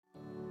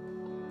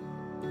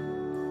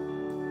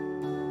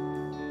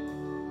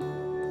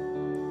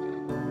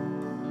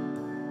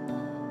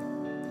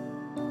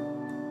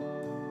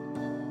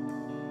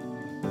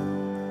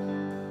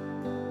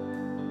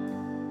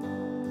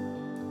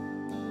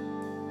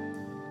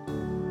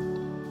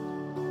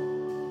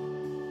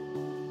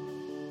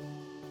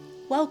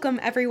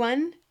Welcome,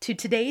 everyone, to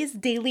today's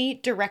Daily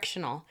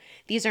Directional.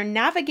 These are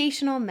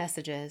navigational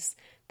messages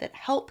that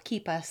help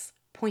keep us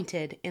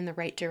pointed in the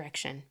right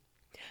direction.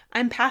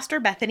 I'm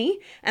Pastor Bethany,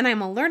 and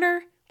I'm a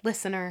learner,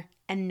 listener,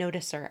 and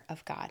noticer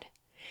of God.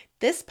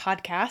 This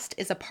podcast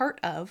is a part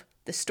of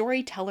the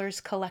Storytellers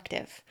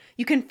Collective.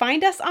 You can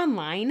find us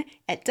online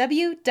at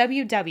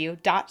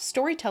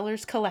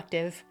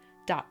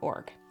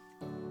www.storytellerscollective.org.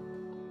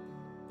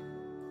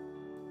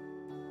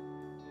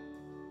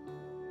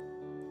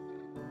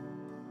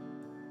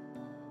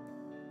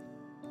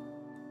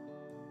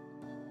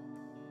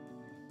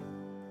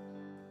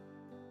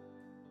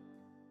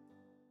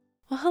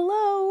 Well,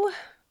 hello.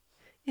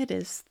 It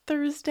is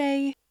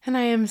Thursday, and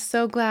I am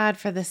so glad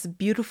for this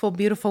beautiful,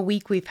 beautiful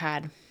week we've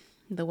had.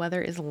 The weather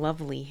is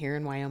lovely here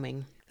in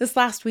Wyoming. This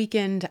last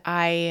weekend,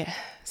 I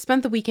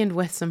spent the weekend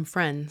with some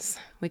friends.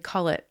 We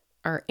call it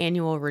our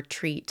annual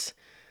retreat,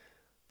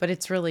 but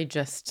it's really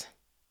just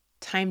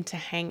time to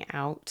hang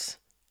out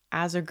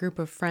as a group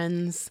of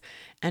friends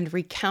and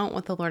recount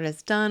what the Lord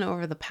has done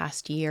over the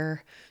past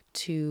year,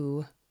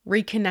 to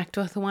reconnect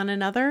with one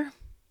another,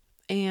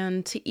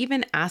 and to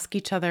even ask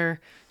each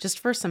other just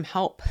for some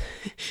help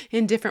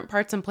in different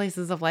parts and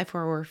places of life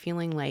where we're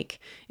feeling like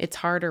it's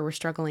hard or we're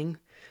struggling.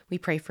 We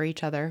pray for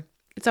each other.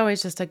 It's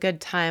always just a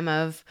good time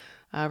of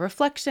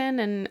reflection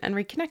and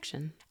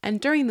reconnection.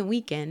 And during the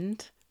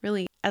weekend,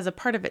 really as a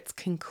part of its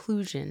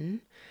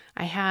conclusion,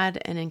 I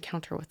had an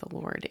encounter with the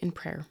Lord in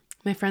prayer.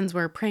 My friends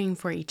were praying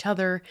for each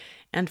other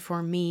and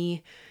for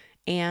me,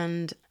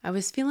 and I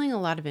was feeling a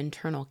lot of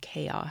internal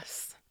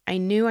chaos. I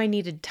knew I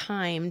needed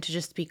time to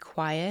just be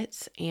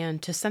quiet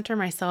and to center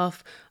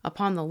myself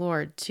upon the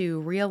Lord,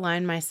 to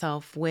realign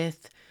myself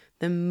with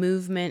the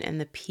movement and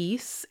the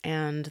peace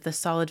and the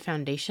solid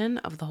foundation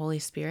of the Holy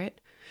Spirit,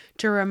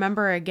 to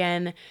remember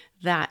again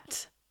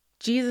that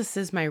Jesus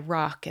is my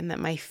rock and that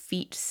my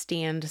feet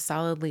stand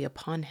solidly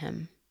upon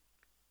him.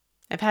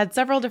 I've had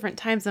several different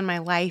times in my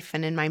life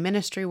and in my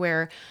ministry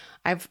where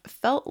I've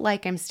felt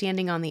like I'm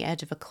standing on the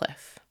edge of a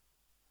cliff.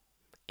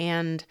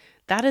 And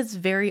that is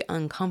very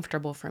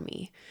uncomfortable for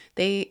me.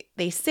 They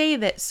say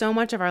that so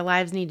much of our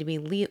lives need to be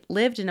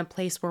lived in a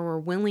place where we're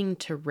willing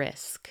to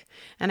risk.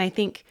 And I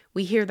think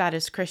we hear that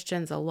as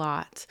Christians a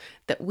lot,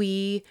 that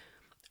we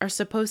are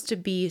supposed to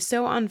be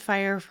so on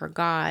fire for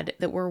God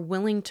that we're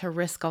willing to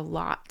risk a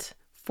lot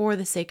for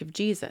the sake of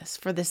Jesus,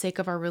 for the sake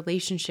of our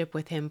relationship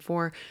with him,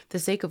 for the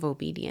sake of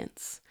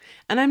obedience.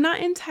 And I'm not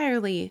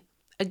entirely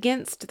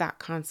against that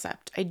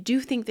concept. I do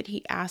think that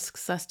he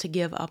asks us to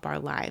give up our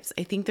lives.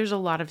 I think there's a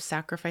lot of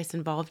sacrifice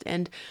involved.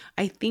 And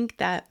I think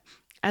that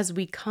as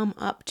we come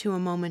up to a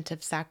moment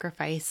of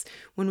sacrifice,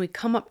 when we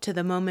come up to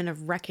the moment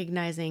of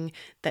recognizing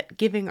that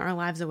giving our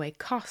lives away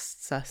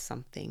costs us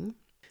something,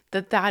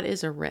 that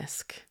is a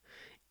risk.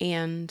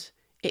 And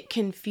it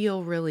can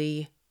feel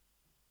really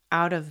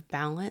out of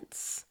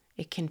balance.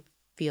 It can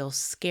feel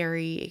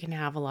scary. It can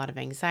have a lot of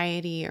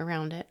anxiety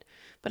around it.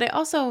 But I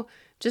also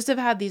just have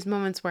had these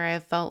moments where I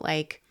have felt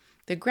like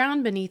the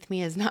ground beneath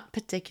me is not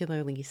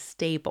particularly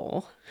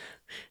stable.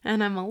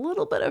 And I'm a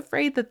little bit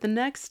afraid that the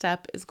next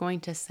step is going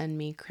to send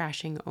me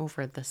crashing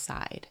over the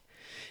side.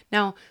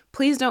 Now,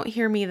 please don't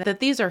hear me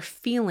that these are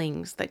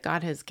feelings that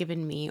God has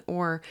given me,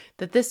 or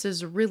that this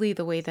is really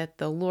the way that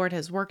the Lord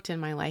has worked in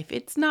my life.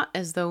 It's not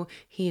as though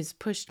he's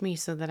pushed me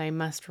so that I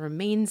must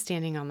remain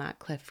standing on that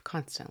cliff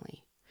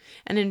constantly.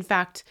 And in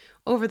fact,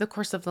 over the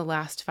course of the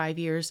last 5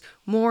 years,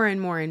 more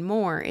and more and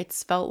more,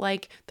 it's felt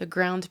like the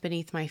ground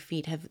beneath my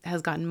feet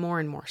has gotten more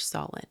and more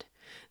solid.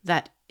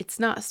 That it's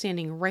not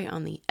standing right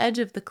on the edge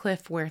of the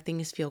cliff where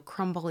things feel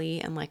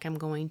crumbly and like I'm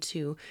going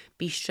to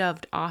be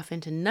shoved off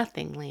into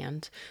nothing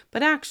land,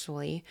 but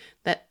actually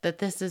that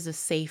this is a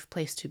safe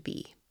place to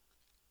be.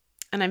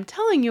 And I'm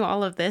telling you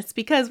all of this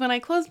because when I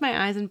closed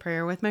my eyes in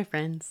prayer with my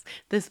friends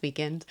this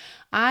weekend,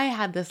 I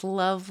had this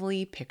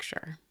lovely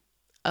picture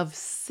of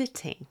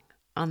sitting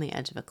on the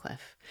edge of a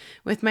cliff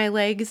with my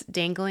legs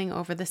dangling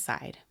over the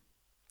side.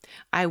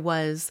 I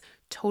was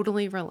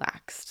totally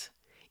relaxed.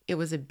 It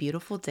was a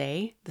beautiful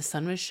day. The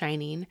sun was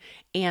shining.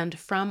 And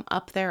from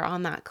up there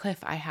on that cliff,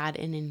 I had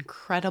an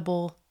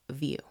incredible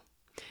view.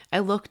 I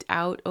looked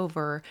out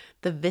over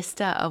the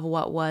vista of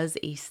what was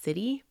a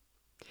city,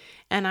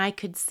 and I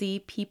could see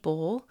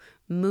people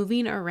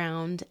moving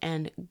around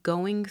and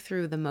going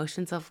through the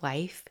motions of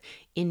life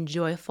in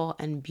joyful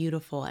and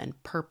beautiful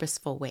and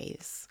purposeful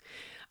ways.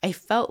 I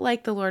felt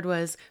like the Lord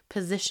was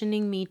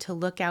positioning me to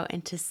look out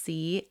and to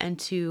see and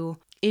to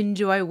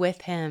enjoy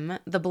with him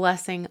the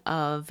blessing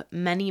of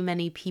many,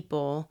 many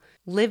people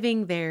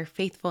living their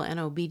faithful and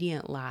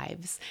obedient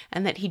lives,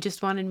 and that he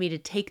just wanted me to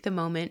take the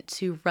moment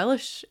to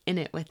relish in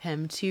it with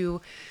him,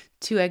 to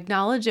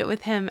acknowledge it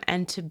with him,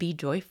 and to be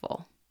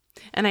joyful.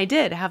 And I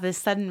did have this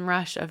sudden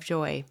rush of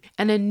joy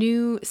and a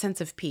new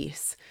sense of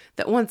peace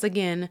that once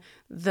again,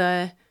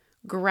 the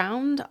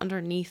ground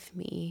underneath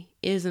me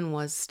is and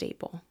was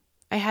stable.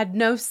 I had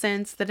no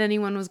sense that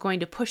anyone was going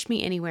to push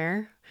me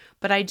anywhere,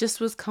 but I just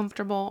was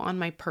comfortable on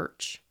my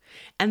perch.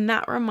 And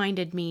that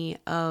reminded me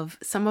of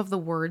some of the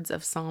words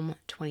of Psalm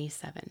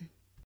 27.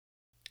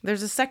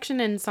 There's a section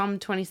in Psalm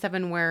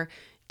 27 where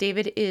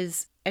David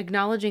is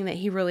acknowledging that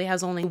he really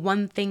has only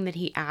one thing that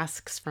he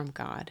asks from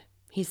God.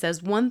 He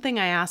says, "One thing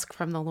I ask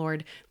from the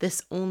Lord,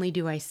 this only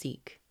do I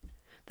seek,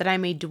 that I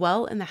may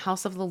dwell in the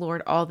house of the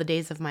Lord all the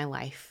days of my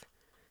life,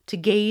 to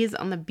gaze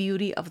on the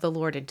beauty of the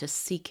Lord and to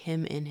seek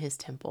him in his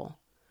temple.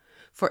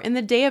 For in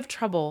the day of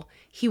trouble,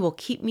 he will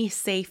keep me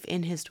safe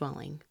in his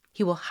dwelling.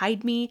 He will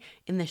hide me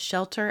in the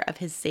shelter of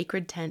his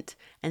sacred tent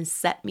and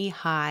set me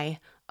high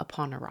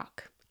upon a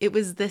rock." It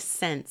was this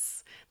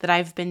sense that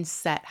I've been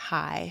set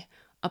high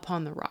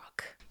upon the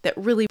rock that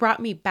really brought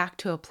me back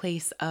to a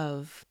place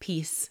of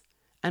peace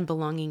and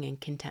belonging and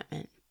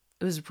contentment.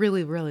 It was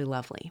really, really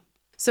lovely.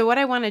 So what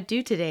I want to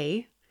do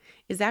today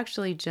is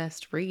actually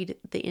just read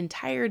the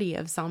entirety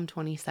of Psalm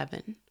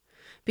 27.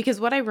 Because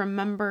what I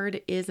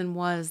remembered is and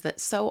was that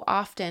so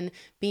often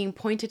being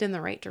pointed in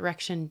the right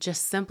direction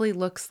just simply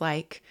looks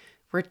like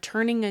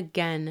returning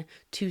again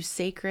to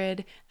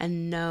sacred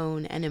and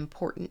known and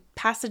important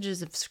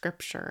passages of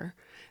scripture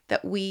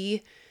that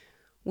we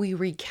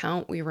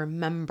recount, we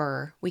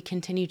remember, we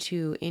continue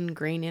to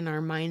ingrain in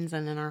our minds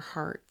and in our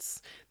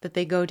hearts, that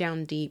they go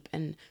down deep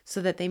and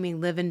so that they may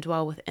live and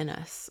dwell within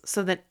us,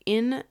 so that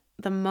in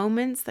the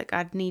moments that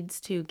God needs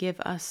to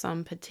give us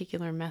some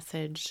particular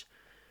message,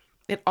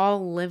 it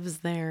all lives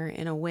there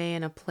in a way,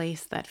 in a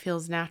place that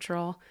feels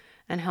natural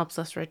and helps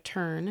us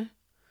return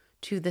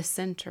to the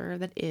center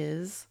that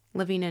is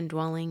living and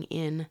dwelling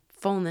in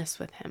fullness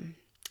with him.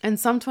 And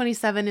Psalm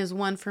 27 is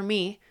one for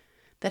me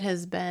that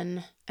has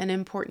been an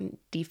important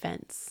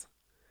defense,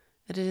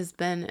 that it has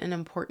been an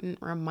important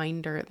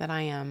reminder that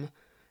I am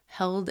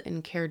held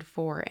and cared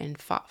for and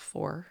fought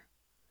for.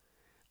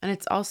 And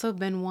it's also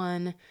been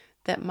one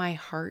that my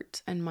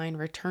heart and mind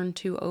return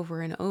to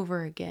over and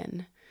over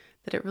again,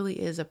 that it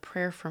really is a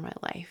prayer for my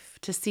life,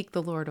 to seek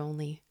the Lord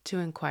only, to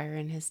inquire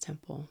in his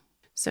temple.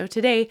 So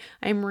today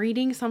I'm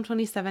reading Psalm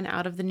 27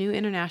 out of the New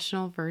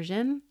International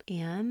Version,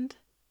 and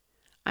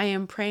I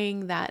am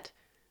praying that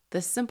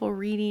the simple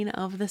reading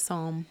of the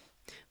psalm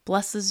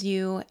blesses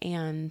you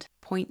and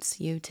points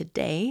you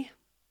today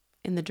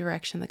in the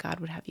direction that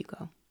God would have you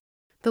go.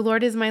 The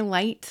Lord is my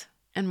light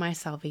and my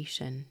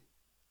salvation.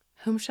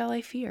 Whom shall I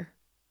fear?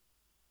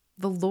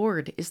 The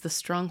Lord is the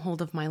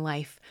stronghold of my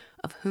life.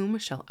 Of whom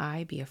shall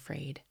I be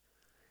afraid?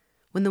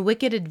 When the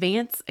wicked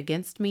advance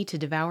against me to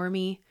devour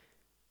me,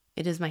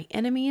 it is my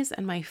enemies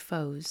and my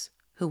foes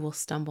who will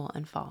stumble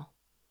and fall.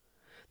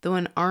 Though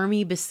an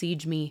army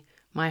besiege me,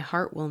 my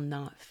heart will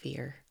not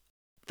fear.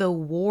 Though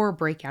war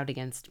break out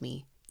against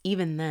me,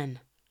 even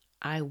then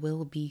I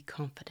will be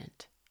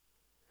confident.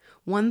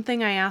 One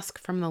thing I ask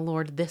from the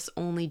Lord, this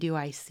only do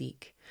I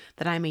seek,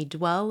 that I may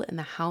dwell in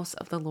the house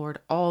of the Lord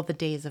all the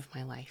days of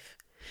my life,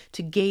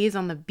 to gaze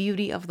on the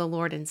beauty of the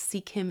Lord and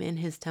seek him in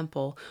his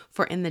temple.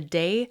 For in the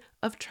day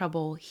of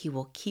trouble, he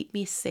will keep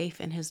me safe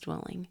in his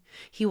dwelling.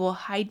 He will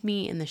hide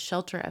me in the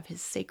shelter of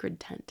his sacred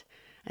tent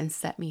and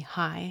set me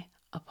high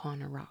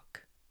upon a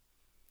rock.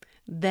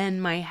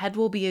 Then my head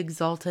will be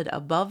exalted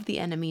above the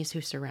enemies who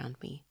surround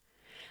me.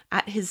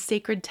 At his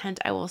sacred tent,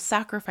 I will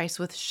sacrifice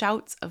with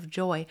shouts of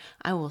joy.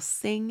 I will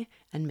sing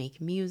and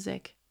make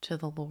music to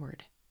the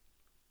Lord.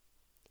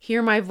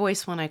 Hear my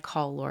voice when I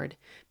call, Lord.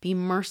 Be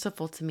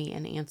merciful to me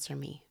and answer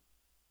me.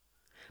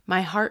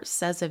 My heart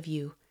says of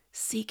you,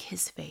 seek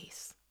his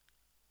face.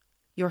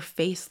 Your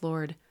face,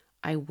 Lord,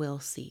 I will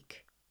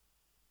seek.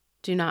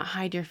 Do not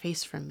hide your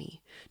face from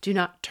me. Do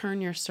not turn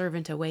your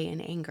servant away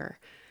in anger.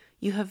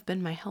 You have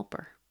been my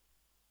helper.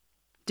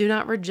 Do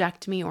not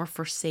reject me or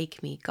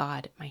forsake me,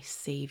 God, my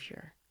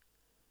Savior.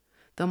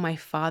 Though my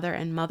father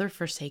and mother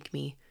forsake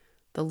me,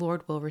 the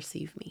Lord will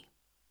receive me.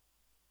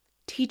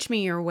 Teach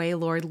me your way,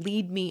 Lord.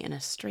 Lead me in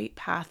a straight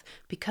path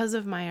because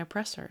of my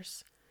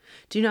oppressors.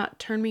 Do not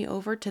turn me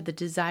over to the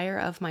desire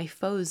of my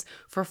foes,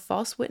 for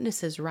false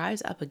witnesses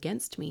rise up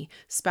against me,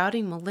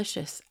 spouting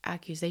malicious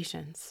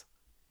accusations.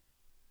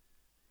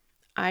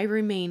 I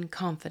remain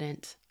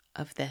confident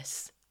of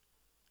this.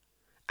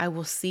 I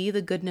will see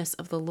the goodness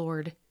of the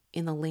Lord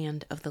in the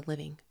land of the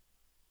living.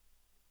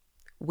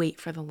 Wait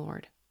for the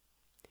Lord.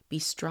 Be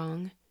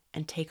strong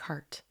and take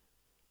heart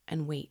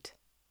and wait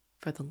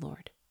for the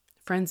Lord.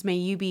 Friends, may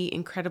you be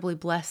incredibly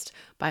blessed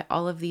by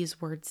all of these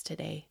words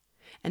today,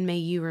 and may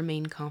you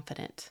remain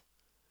confident.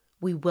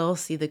 We will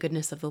see the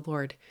goodness of the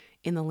Lord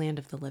in the land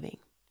of the living.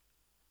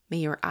 May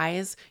your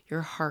eyes,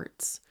 your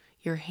hearts,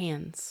 your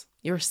hands,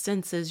 your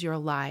senses, your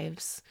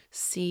lives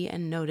see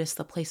and notice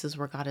the places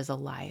where God is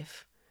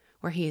alive,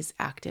 where he is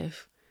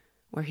active,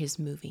 where he is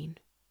moving.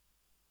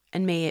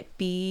 And may it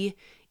be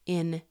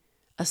in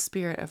a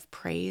spirit of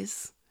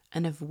praise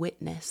and of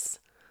witness,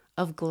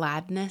 of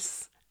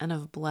gladness and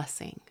of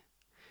blessing,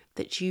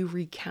 that you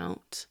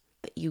recount,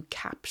 that you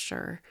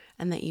capture,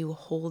 and that you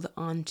hold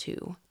on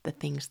to the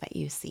things that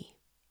you see.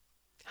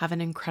 Have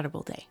an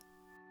incredible day.